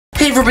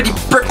Hey everybody,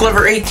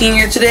 BrickLink18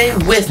 here today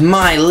with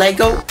my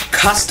LEGO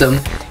custom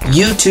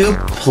YouTube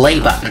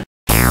play button.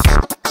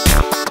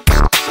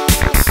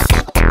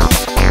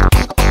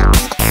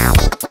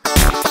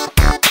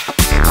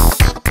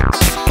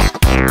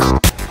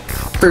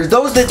 For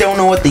those that don't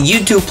know what the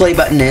YouTube play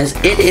button is,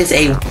 it is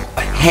a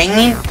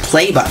hanging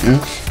play button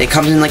that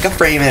comes in like a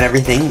frame and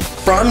everything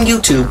from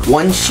YouTube.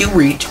 Once you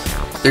reach,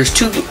 there's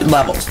two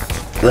levels,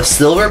 the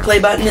silver play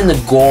button and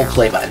the gold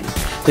play button.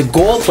 The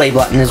gold play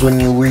button is when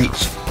you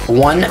reach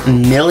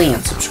 1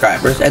 million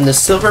subscribers, and the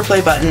silver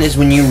play button is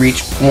when you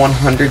reach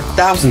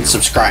 100,000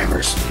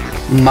 subscribers.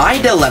 My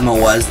dilemma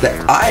was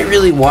that I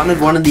really wanted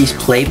one of these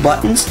play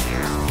buttons,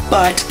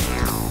 but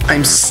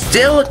I'm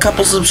still a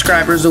couple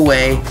subscribers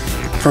away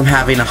from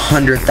having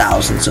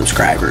 100,000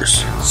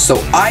 subscribers.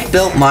 So I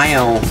built my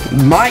own.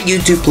 My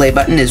YouTube play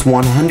button is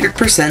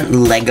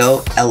 100%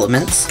 Lego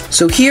elements.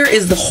 So here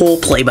is the whole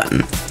play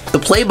button. The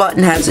play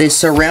button is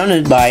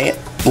surrounded by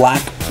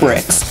black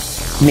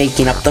bricks,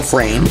 making up the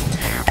frame,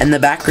 and the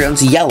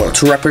background's yellow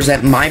to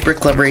represent my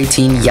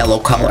BrickLink18 yellow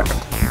color.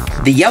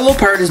 The yellow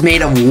part is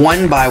made of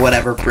 1 by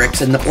whatever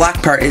bricks, and the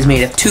black part is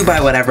made of 2 by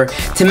whatever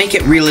to make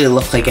it really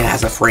look like it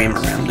has a frame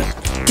around it.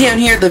 Down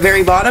here at the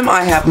very bottom,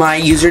 I have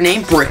my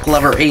username,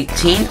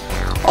 BrickLink18,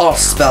 all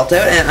spelt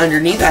out, and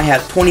underneath I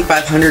have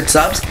 2,500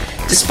 subs.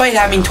 Despite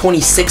having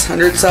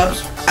 2,600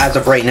 subs, as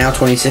of right now,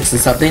 26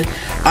 and something,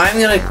 I'm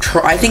gonna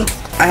try, I think,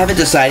 I haven't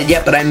decided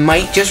yet, but I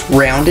might just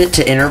round it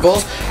to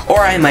intervals, or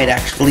I might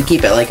actually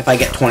keep it. Like if I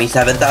get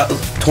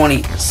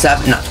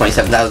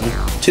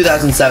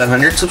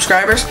 2,700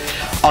 subscribers,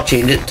 I'll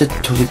change it to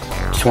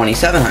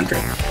 2,700.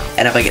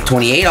 And if I get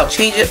 28, I'll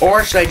change it,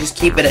 or should I just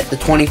keep it at the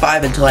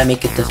 25 until I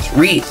make it to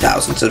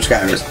 3,000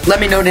 subscribers?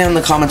 Let me know down in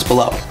the comments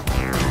below.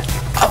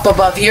 Up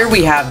above here,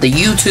 we have the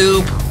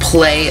YouTube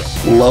Play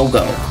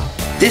logo.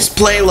 This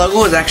Play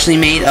logo is actually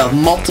made of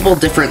multiple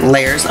different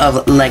layers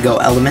of Lego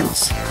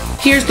elements.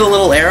 Here's the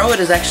little arrow. It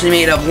is actually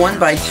made of 1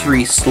 by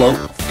 3 slope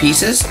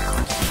pieces,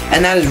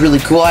 and that is really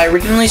cool. I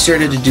originally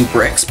started to do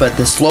bricks, but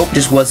the slope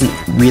just wasn't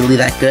really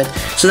that good.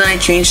 So then I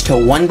changed to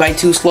 1 by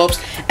 2 slopes,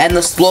 and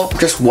the slope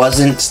just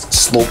wasn't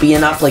slopey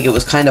enough, like it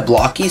was kind of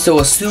blocky. So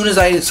as soon as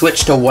I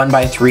switched to 1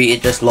 by 3,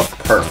 it just looked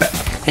perfect.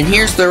 And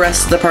here's the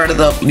rest of the part of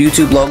the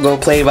YouTube logo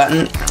play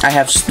button. I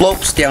have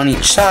slopes down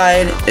each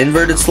side,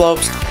 inverted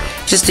slopes,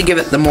 just to give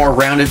it the more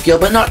rounded feel,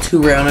 but not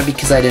too rounded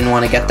because I didn't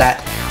want to get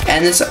that.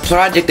 And this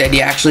project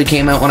idea actually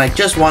came out when I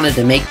just wanted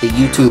to make the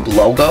YouTube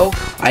logo.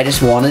 I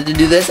just wanted to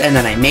do this, and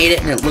then I made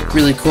it and it looked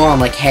really cool. I'm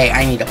like, hey,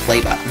 I need a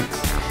play button.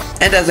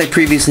 And as I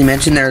previously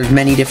mentioned, there's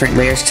many different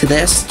layers to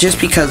this,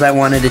 just because I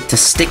wanted it to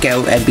stick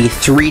out and be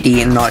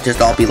 3D and not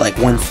just all be like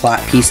one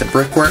flat piece of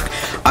brickwork.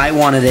 I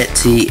wanted it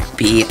to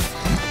be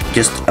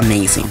just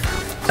amazing.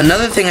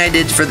 Another thing I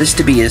did for this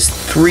to be as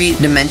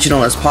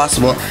three-dimensional as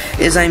possible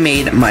is I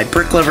made my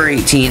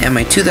BrickLink18 and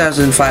my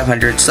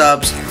 2,500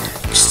 subs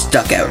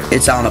stuck out.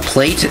 It's on a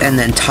plate, and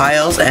then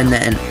tiles, and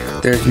then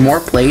there's more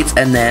plates,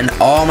 and then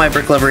all my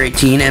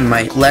BrickLink18 and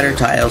my letter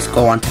tiles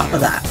go on top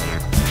of that.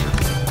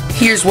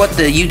 Here's what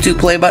the YouTube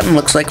play button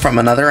looks like from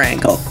another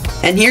angle.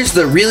 And here's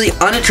the really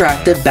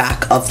unattractive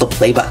back of the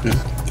play button.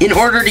 In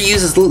order to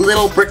use as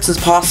little bricks as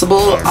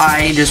possible,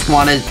 I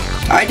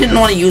didn't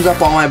want to use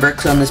up all my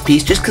bricks on this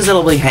piece just because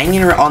it'll be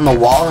hanging on the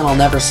wall and I'll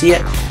never see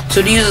it.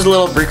 So to use as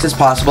little bricks as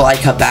possible, I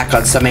cut back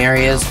on some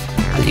areas.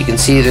 As you can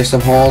see, there's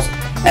some holes.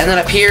 And then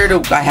up here,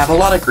 I have a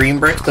lot of green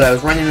bricks, but I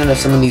was running into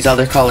some of these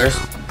other colors.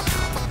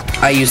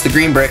 I used the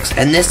green bricks,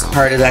 and this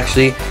part is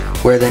actually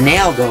where the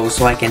nail goes,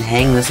 so I can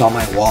hang this on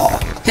my wall.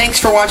 Thanks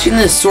for watching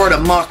this sort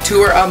of mock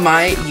tour of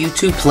my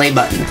YouTube play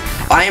button.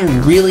 I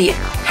am really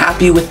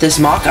happy with this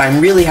mock.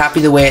 I'm really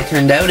happy the way it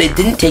turned out. It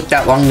didn't take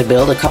that long to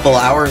build, a couple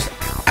hours,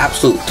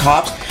 absolute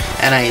tops,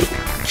 and I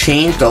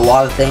changed a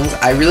lot of things.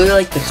 I really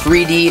like the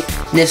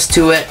 3D-ness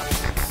to it,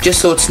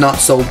 just so it's not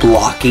so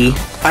blocky.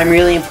 I'm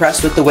really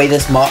impressed with the way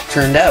this mock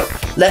turned out.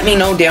 Let me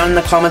know down in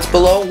the comments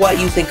below what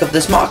you think of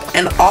this mock,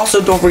 and also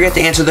don't forget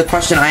to answer the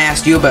question I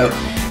asked you about.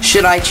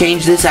 Should I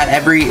change this at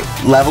every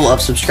level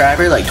of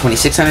subscriber, like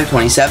 2,600,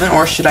 27,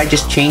 or should I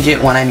just change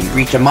it when I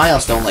reach a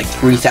milestone, like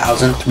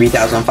 3,000,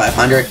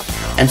 3,500,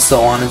 and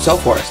so on and so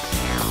forth?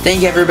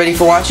 Thank you everybody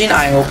for watching.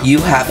 I hope you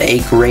have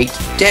a great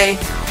day.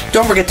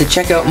 Don't forget to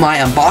check out my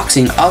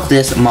unboxing of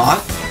this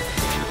mock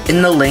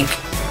in the link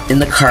in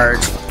the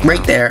cards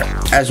right there,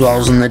 as well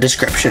as in the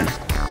description.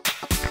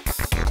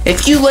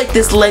 If you like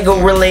this Lego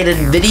related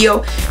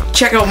video,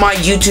 check out my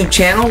YouTube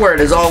channel where it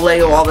is all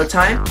Lego all the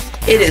time.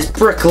 It is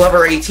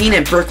BrickLink18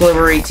 at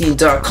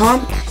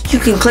BrickLink18.com. You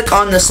can click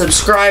on the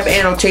subscribe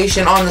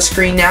annotation on the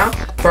screen now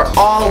for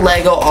all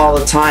Lego all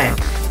the time.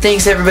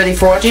 Thanks everybody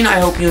for watching. I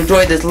hope you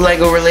enjoyed this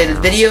Lego related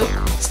video.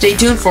 Stay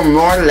tuned for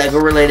more Lego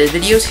related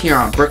videos here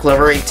on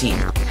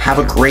BrickLink18. Have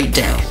a great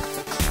day.